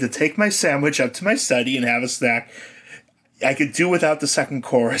 I'd like to take my sandwich up to my study and have a snack. I could do without the second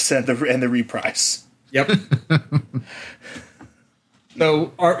chorus and the reprise. Yep.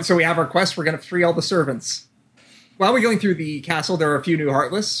 So we have our quest. We're going to free all the servants. While we're going through the castle, there are a few new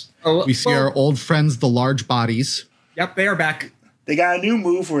Heartless. We see our old friends, the large bodies. Yep, they are back. They got a new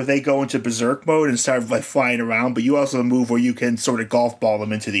move where they go into berserk mode and start like flying around, but you also have a move where you can sort of golf ball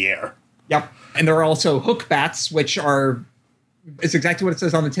them into the air. Yep, and there are also hook bats, which are... It's exactly what it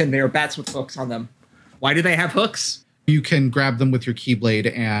says on the tin. They are bats with hooks on them. Why do they have hooks? You can grab them with your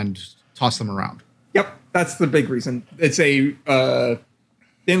Keyblade and toss them around. Yep, that's the big reason. It's a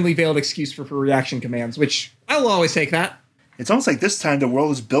thinly veiled excuse for reaction commands, which I will always take that. It's almost like this time the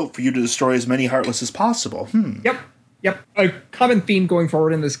world is built for you to destroy as many Heartless as possible. Yep. A common theme going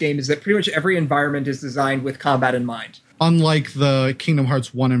forward in this game is that pretty much every environment is designed with combat in mind. Unlike the Kingdom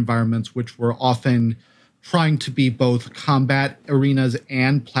Hearts 1 environments, which were often trying to be both combat arenas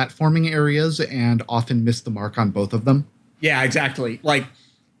and platforming areas and often missed the mark on both of them. Yeah, exactly. Like,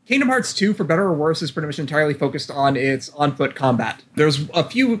 Kingdom Hearts 2, for better or worse, is pretty much entirely focused on its on-foot combat. There's a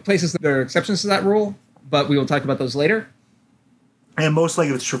few places that are exceptions to that rule, but we will talk about those later. And most like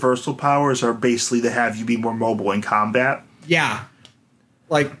its traversal powers are basically to have you be more mobile in combat. Yeah.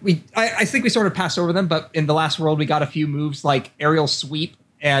 Like, I think we sort of passed over them, but in the last world we got a few moves like aerial sweep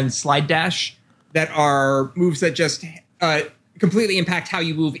and slide dash that are moves that just completely impact how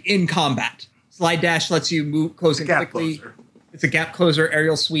you move in combat. Slide dash lets you move close in quickly. Closer. It's a gap closer.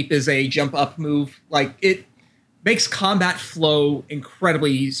 Aerial sweep is a jump up move. Like, it makes combat flow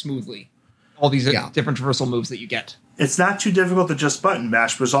incredibly smoothly. All these different traversal moves that you get. It's not too difficult to just button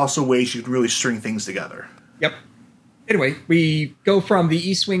mash, but there's also ways you can really string things together. Yep. Anyway, we go from the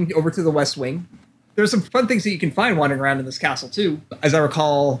east wing over to the west wing. There's some fun things that you can find wandering around in this castle, too. As I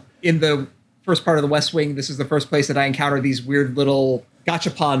recall, in the first part of the west wing, this is the first place that I encountered these weird little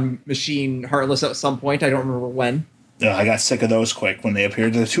gachapon machine Heartless at some point. I don't remember when. I got sick of those quick when they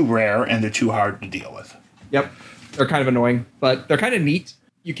appeared. They're too rare and they're too hard to deal with. Yep. They're kind of annoying, but they're kind of neat.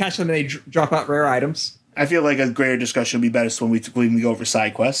 You catch them and they drop out rare items. I feel like a greater discussion would be best when we go over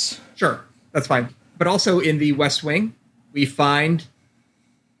side quests. Sure, that's fine. But also in the West Wing, we find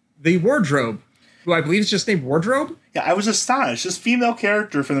the Wardrobe, who I believe is just named Wardrobe. Yeah, I was astonished. This female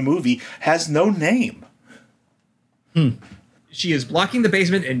character from the movie has no name. She is blocking the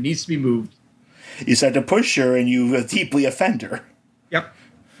basement and needs to be moved. You start to push her and you deeply offend her. Yep.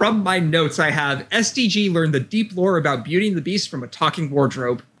 From my notes, I have SDG learned the deep lore about Beauty and the Beast from a talking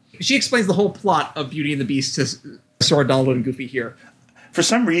wardrobe. She explains the whole plot of Beauty and the Beast to Sora, Donald, and Goofy here. For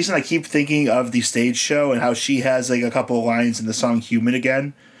some reason, I keep thinking of the stage show and how she has like a couple of lines in the song Human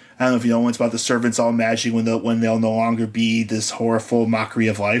Again. I don't know if you know, it's about the servants all imagining when they'll no longer be this horrible mockery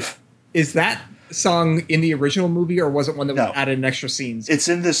of life. Is that song in the original movie, or was it one that was added in extra scenes? It's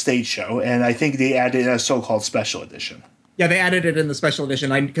in the stage show, and I think they added a so-called special edition. Yeah, they added it in the special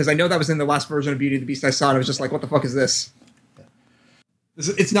edition, because I know that was in the last version of Beauty and the Beast I saw, and I was just like, what the fuck is this?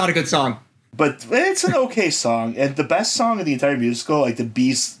 It's not a good song. But it's an okay song, and the best song of the entire musical, like the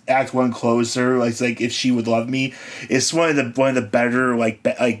Beast Act 1 closer, like If She Would Love Me, is one of the better like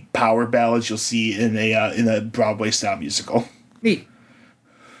power ballads you'll see in a Broadway style musical. Neat.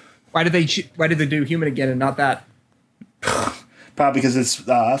 Why did they do Human again and not that? Probably because it's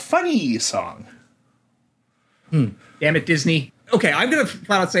a funny song. Damn it, Disney. Okay, I'm gonna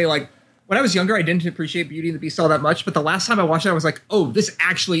flat out say, like, when I was younger, I didn't appreciate Beauty and the Beast all that much, but the last time I watched it, I was like, oh, this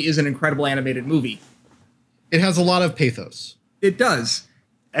actually is an incredible animated movie. It has a lot of pathos. It does.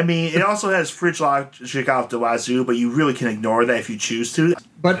 I mean, it also has fridge logic out the wazoo, but you really can ignore that if you choose to.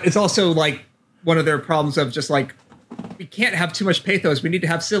 But it's also, like, one of their problems of just, like, we can't have too much pathos. We need to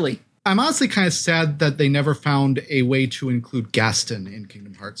have silly. I'm honestly kind of sad that they never found a way to include Gaston in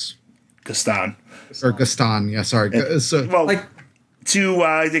Kingdom Hearts. Gaston. Or Gaston, yeah, sorry. Well, like, to go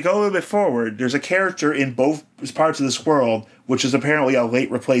a little bit forward, there's a character in both parts of this world, which is apparently a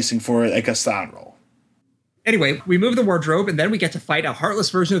late replacing for a Gaston role. Anyway, we move the wardrobe, and then we get to fight a heartless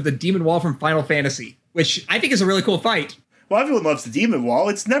version of the Demon Wall from Final Fantasy, which I think is a really cool fight. Well, everyone loves the Demon Wall.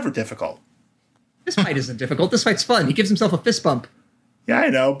 It's never difficult. This fight isn't difficult. This fight's fun. He gives himself a fist bump. Yeah, I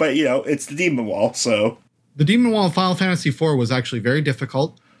know, but, it's the Demon Wall, so... The Demon Wall in Final Fantasy IV was actually very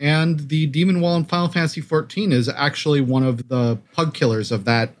difficult, and the Demon Wall in Final Fantasy XIV is actually one of the pug killers of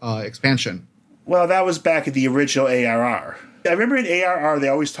that expansion. Well, that was back at the original ARR. I remember in ARR, they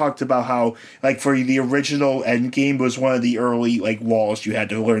always talked about how, like, for the original endgame was one of the early, like, walls you had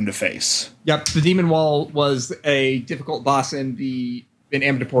to learn to face. Yep, the Demon Wall was a difficult boss in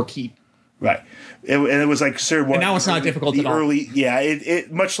Amityville Keep. Right. And it was like considered one. And now it's not difficult at all. Yeah,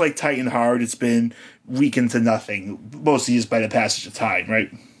 it much like Titan Hard, it's been weakened to nothing, mostly just by the passage of time,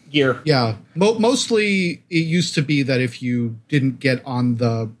 right? Yeah. Mostly it used to be that if you didn't get on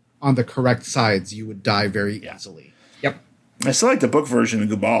the correct sides, you would die very easily. Yep. I still like the book version of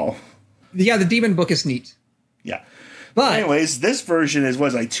Gubal. Yeah, the demon book is neat. Yeah. But anyways, this version is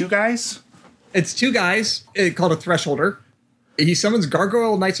like two guys? It's two guys called a Thresholder. He summons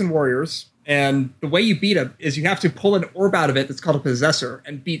Gargoyle Knights and Warriors. And the way you beat him is you have to pull an orb out of it that's called a Possessor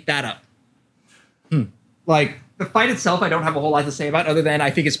and beat that up. Like, the fight itself, I don't have a whole lot to say about, other than I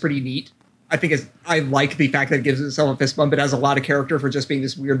think it's pretty neat. I like the fact that it gives itself a fist bump. It has a lot of character for just being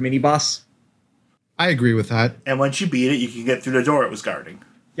this weird mini-boss. I agree with that. And once you beat it, you can get through the door it was guarding.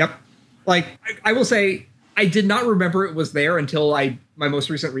 Yep. Like, I will say, I did not remember it was there until my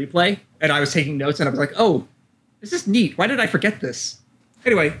most recent replay, and I was taking notes, and I was like, oh, this is neat. Why did I forget this?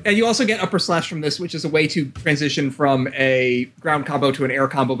 Anyway, and you also get upper slash from this, which is a way to transition from a ground combo to an air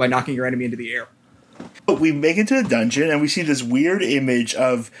combo by knocking your enemy into the air. We make it to a dungeon, and we see this weird image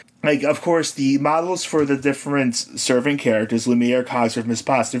of, like, of course, the models for the different serving characters, Lumiere, Cogsworth, Miss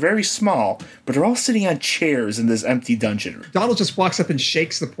Potts, they're very small, but they're all sitting on chairs in this empty dungeon. Donald just walks up and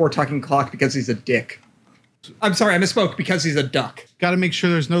shakes the poor talking clock because he's a dick. I'm sorry, I misspoke, because he's a duck. Got to make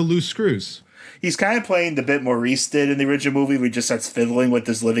sure there's no loose screws. He's kind of playing the bit Maurice did in the original movie, where he just starts fiddling with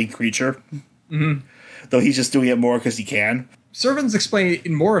this living creature. Mm-hmm. Though he's just doing it more because he can. Servants explain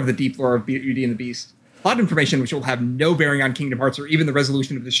in more of the deep lore of Beauty and the Beast. Plot information which will have no bearing on Kingdom Hearts or even the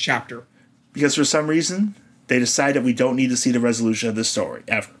resolution of this chapter. Because for some reason, they decide that we don't need to see the resolution of this story,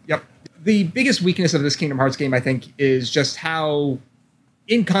 ever. Yep. The biggest weakness of this Kingdom Hearts game, I think, is just how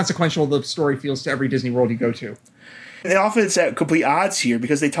inconsequential the story feels to every Disney World you go to. And often it's at complete odds here,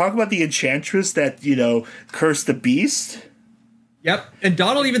 because they talk about the enchantress that, cursed the beast. Yep. And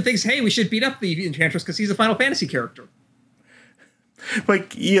Donald even thinks, hey, we should beat up the enchantress because he's a Final Fantasy character.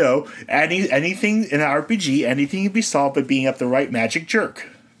 Like, anything in an RPG, anything can be solved by being up the right magic jerk.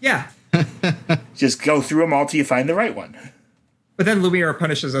 Yeah. Just go through them all till you find the right one. But then Lumiere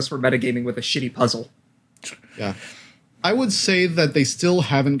punishes us for metagaming with a shitty puzzle. Yeah. I would say that they still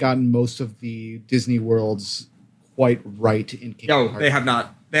haven't gotten most of the Disney worlds quite right in Kingdom Hearts. No, they have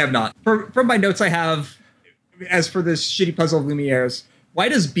not. They have not. From my notes I have, as for this shitty puzzle of Lumiere's, why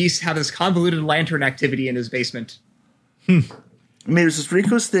does Beast have this convoluted lantern activity in his basement? I mean, there's this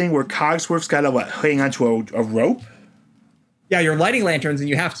ridiculous thing where Cogsworth's got to, hang onto a rope? Yeah, you're lighting lanterns, and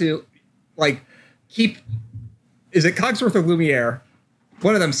you have to, keep... Is it Cogsworth or Lumiere?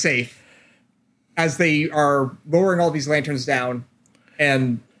 One of them safe, as they are lowering all these lanterns down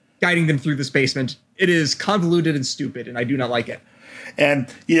and guiding them through this basement. It is convoluted and stupid, and I do not like it. And,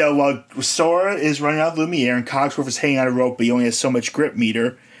 while Sora is running out of Lumiere and Cogsworth is hanging on a rope, but he only has so much grip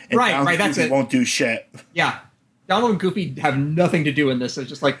meter, and right, that's it. Won't do shit. Yeah. Donald and Goofy have nothing to do in this. It's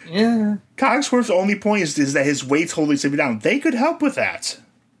just like, Cogsworth's only point is that his weight's holding something down. They could help with that.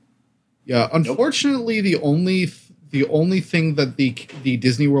 Yeah, unfortunately, the only thing that the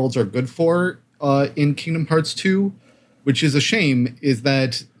Disney worlds are good for in Kingdom Hearts 2, which is a shame, is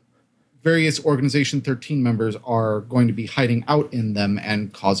that various Organization 13 members are going to be hiding out in them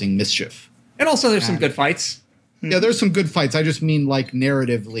and causing mischief. And also there's some good fights. Yeah, there's some good fights. I just mean, like,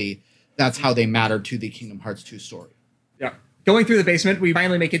 narratively, that's how they matter to the Kingdom Hearts 2 story. Yeah. Going through the basement, we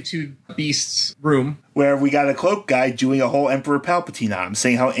finally make it to Beast's room. Where we got a cloak guy doing a whole Emperor Palpatine on him,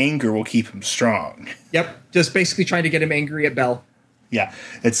 saying how anger will keep him strong. Yep. Just basically trying to get him angry at Belle. Yeah.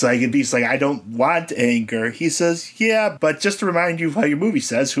 It's like, Beast's like, I don't want anger. He says, yeah, but just to remind you how your movie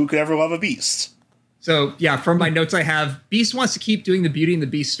says, who could ever love a beast? So, yeah, from my notes I have, Beast wants to keep doing the Beauty and the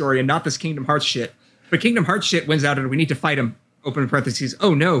Beast story and not this Kingdom Hearts shit. But Kingdom Hearts shit wins out and we need to fight him. Open parentheses.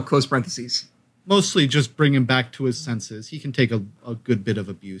 Oh no, close parentheses. Mostly just bring him back to his senses. He can take a good bit of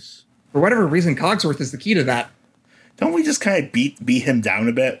abuse. For whatever reason, Cogsworth is the key to that. Don't we just kind of beat him down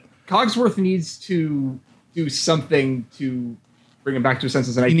a bit? Cogsworth needs to do something to bring him back to his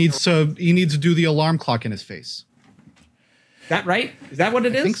senses. And He needs to do the alarm clock in his face. Is that right? Is that what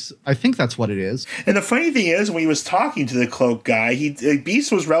it is? I think that's what it is. And the funny thing is, when he was talking to the cloak guy,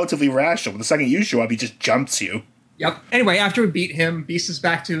 Beast was relatively rational. The second you show up, he just jumps you. Yep. Anyway, after we beat him, Beast is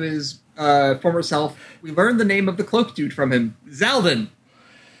back to his former self. We learned the name of the cloak dude from him, Xaldin.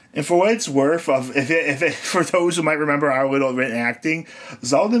 And for what it's worth, for those who might remember our little bit acting,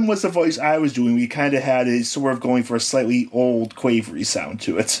 Xaldin was the voice I was doing. We kind of had a sort of going for a slightly old, quavery sound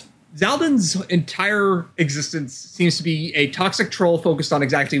to it. Xaldin's entire existence seems to be a toxic troll focused on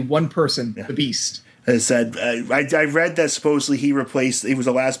exactly one person, the Beast. As I said, I read that supposedly he was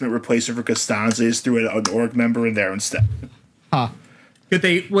a last-minute replacer for Costanza. They just threw an org member in there instead. Huh. Could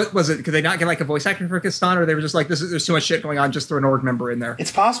they not get like a voice actor for Costanza, or they were just like, there's too much shit going on, just throw an org member in there?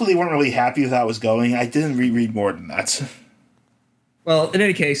 It's possible they weren't really happy with how it was going. I didn't reread more than that. Well, in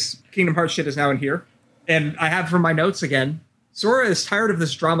any case, Kingdom Hearts shit is now in here. And I have from my notes again, Sora is tired of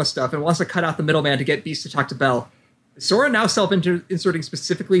this drama stuff and wants to cut out the middleman to get Beast to talk to Belle. Is Sora now self-inserting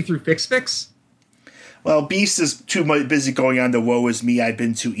specifically through Fix? Well, Beast is too busy going on the woe is me, I've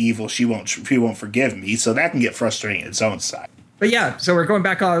been too evil, she won't forgive me, so that can get frustrating in its own side. But yeah, so we're going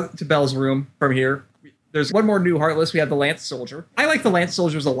back to Belle's room from here. There's one more new Heartless. We have the Lance Soldier. I like the Lance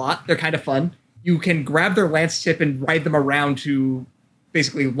Soldiers a lot. They're kind of fun. You can grab their lance tip and ride them around to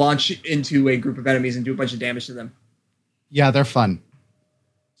basically launch into a group of enemies and do a bunch of damage to them. Yeah, they're fun.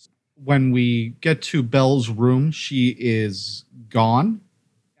 When we get to Belle's room, she is gone,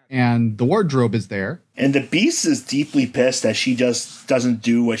 and the wardrobe is there. And the Beast is deeply pissed that she just doesn't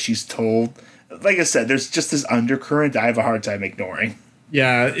do what she's told. Like I said, there's just this undercurrent I have a hard time ignoring.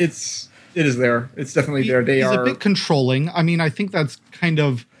 Yeah, it is there. It's definitely there. He's a bit controlling. I mean, I think that's kind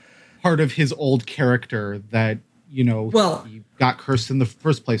of part of his old character that, he got cursed in the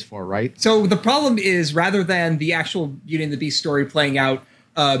first place for, right? So the problem is, rather than the actual Beauty and the Beast story playing out,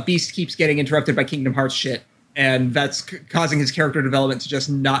 Beast keeps getting interrupted by Kingdom Hearts shit, and that's causing his character development to just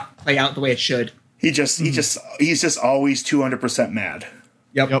not play out the way it should. He's just always 200% mad.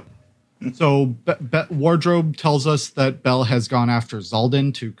 Yep. So Wardrobe tells us that Belle has gone after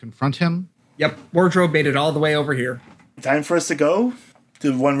Xaldin to confront him. Yep, Wardrobe made it all the way over here. Time for us to go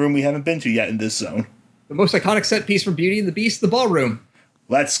to one room we haven't been to yet in this zone. The most iconic set piece from Beauty and the Beast, the ballroom.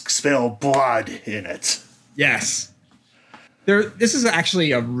 Let's spill blood in it. Yes. This is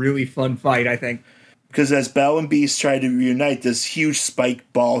actually a really fun fight, I think. Because as Belle and Beast try to reunite, this huge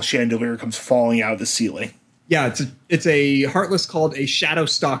spike ball chandelier comes falling out of the ceiling. Yeah, it's a Heartless called a Shadow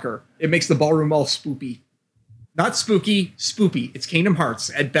Stalker. It makes the ballroom all spoopy. Not spooky, spoopy. It's Kingdom Hearts.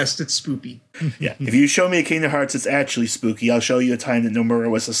 At best, it's spoopy. Yeah, if you show me a Kingdom Hearts that's actually spooky, I'll show you a time that Nomura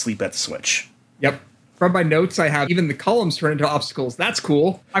was asleep at the Switch. Yep. From my notes, I have even the columns turn into obstacles. That's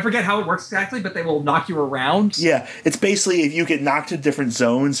cool. I forget how it works exactly, but they will knock you around. Yeah, it's basically if you get knocked to different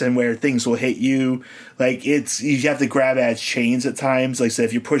zones and where things will hit you, like you have to grab at chains at times. Like I said,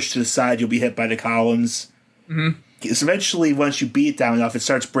 if you push to the side, you'll be hit by the columns. Mm-hmm. So eventually, once you beat it down enough, it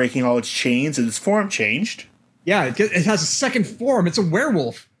starts breaking all its chains and its form changed. Yeah, it has a second form. It's a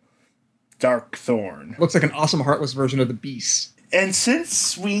werewolf. Darkthorn. Looks like an awesome Heartless version of the Beast. And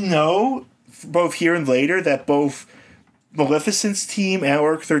since we know, both here and later, that both Maleficent's team and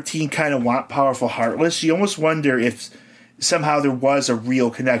Orc 13 kind of want powerful Heartless, you almost wonder if somehow there was a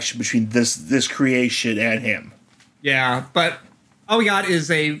real connection between this creation and him. Yeah, but all we got is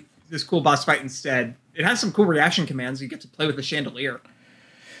this cool boss fight instead. It has some cool reaction commands. You get to play with the chandelier.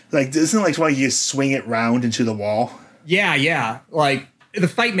 Like, isn't it like why you just swing it round into the wall? Yeah. Like, the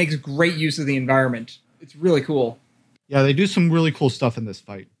fight makes great use of the environment. It's really cool. Yeah, they do some really cool stuff in this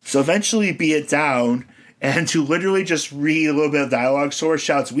fight. So eventually beat it down, and to literally just read a little bit of dialogue, Sora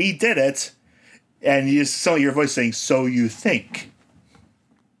shouts, "We did it!" And you just saw your voice saying, "So you think."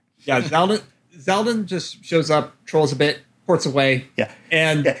 Yeah, Xaldin just shows up, trolls a bit, ports away. Yeah.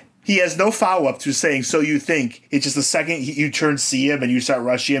 And He has no follow-up to saying, so you think. It's just the second you turn to see him and you start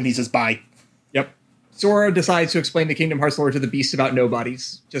rushing him, he says, bye. Yep. Sora decides to explain the Kingdom Hearts lore to the Beast about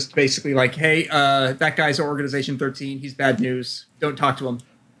nobodies. Just basically like, hey, that guy's Organization 13. He's bad news. Don't talk to him.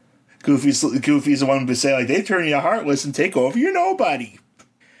 Goofy's the one to say, like, they turn you heartless and take over your nobody.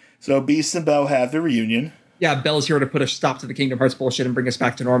 So Beast and Belle have the reunion. Yeah, Belle's here to put a stop to the Kingdom Hearts bullshit and bring us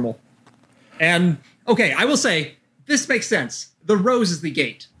back to normal. And, okay, I will say, this makes sense. The rose is the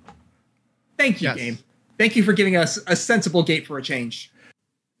gate. Thank you, game. Thank you for giving us a sensible gate for a change.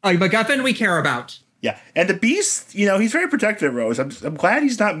 A MacGuffin we care about. Yeah, and the Beast, he's very protective of Rose. I'm glad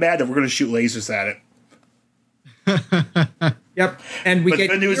he's not mad that we're going to shoot lasers at it. Yep, and we but get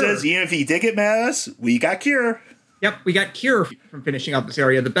the good news Cure. is, even if he did get mad at us, we got Cure. Yep, we got Cure from finishing up this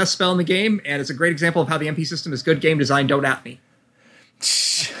area. The best spell in the game, and it's a great example of how the MP system is good game design. Don't at me.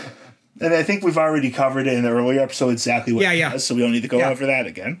 And I think we've already covered it in the earlier episode exactly what it does, so we don't need to go over that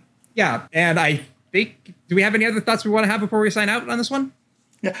again. Yeah, and I think, do we have any other thoughts we want to have before we sign out on this one?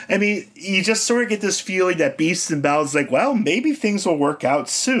 Yeah, I mean, you just sort of get this feeling that Beast and Belle's like, well, maybe things will work out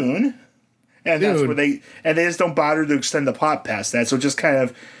soon. And that's where they just don't bother to extend the plot past that. So just kind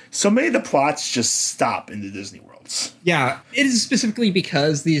of, so many of the plots just stop in the Disney worlds. Yeah, it is specifically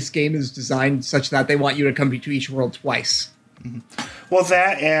because this game is designed such that they want you to come to each world twice. Mm-hmm. Well,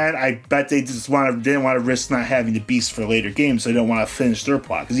 that, and I bet they just didn't want to risk not having the Beast for later games, so they don't want to finish their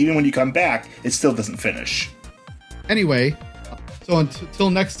plot. Because even when you come back, it still doesn't finish. Anyway, so until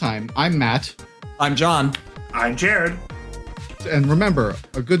next time, I'm Matt. I'm John. I'm Jared. And remember,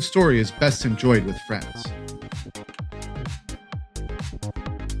 a good story is best enjoyed with friends.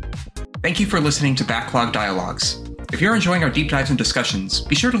 Thank you for listening to Backlog Dialogues. If you're enjoying our deep dives and discussions,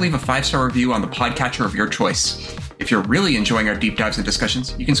 be sure to leave a 5-star review on the podcatcher of your choice. If you're really enjoying our deep dives and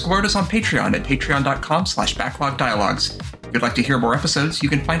discussions, you can support us on Patreon at patreon.com/backlogdialogues. If you'd like to hear more episodes, you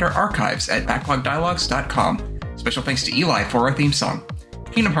can find our archives at backlogdialogues.com. Special thanks to Eli for our theme song.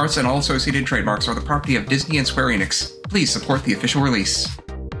 Kingdom Hearts and all associated trademarks are the property of Disney and Square Enix. Please support the official release.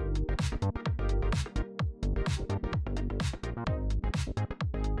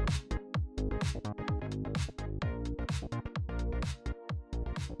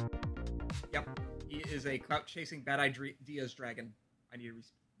 Yep, he is a clout-chasing bad ideas dragon. I need to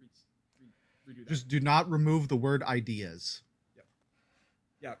redo that. Just do not remove the word ideas.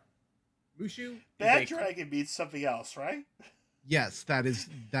 Yep. Mushu. Bad dragon means something else, right? Yes, that is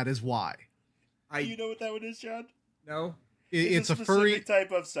why. Do you know what that one is, John? No. It's a furry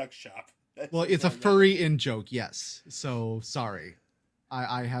type of sex shop. Well, it's a furry in joke, yes. So sorry.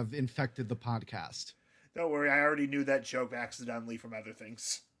 I have infected the podcast. Don't worry, I already knew that joke accidentally from other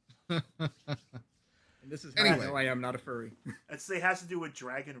things. And this is how I know I am not a furry. It has to do with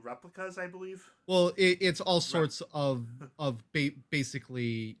dragon replicas, I believe. Well, it's all sorts of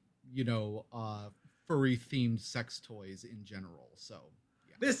basically, furry themed sex toys in general. So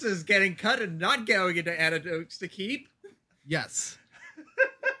yeah. This is getting cut and not going into anecdotes to keep. Yes.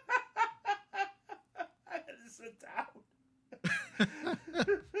 I had to sit down.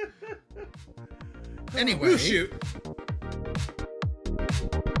 Anyway. Mushu.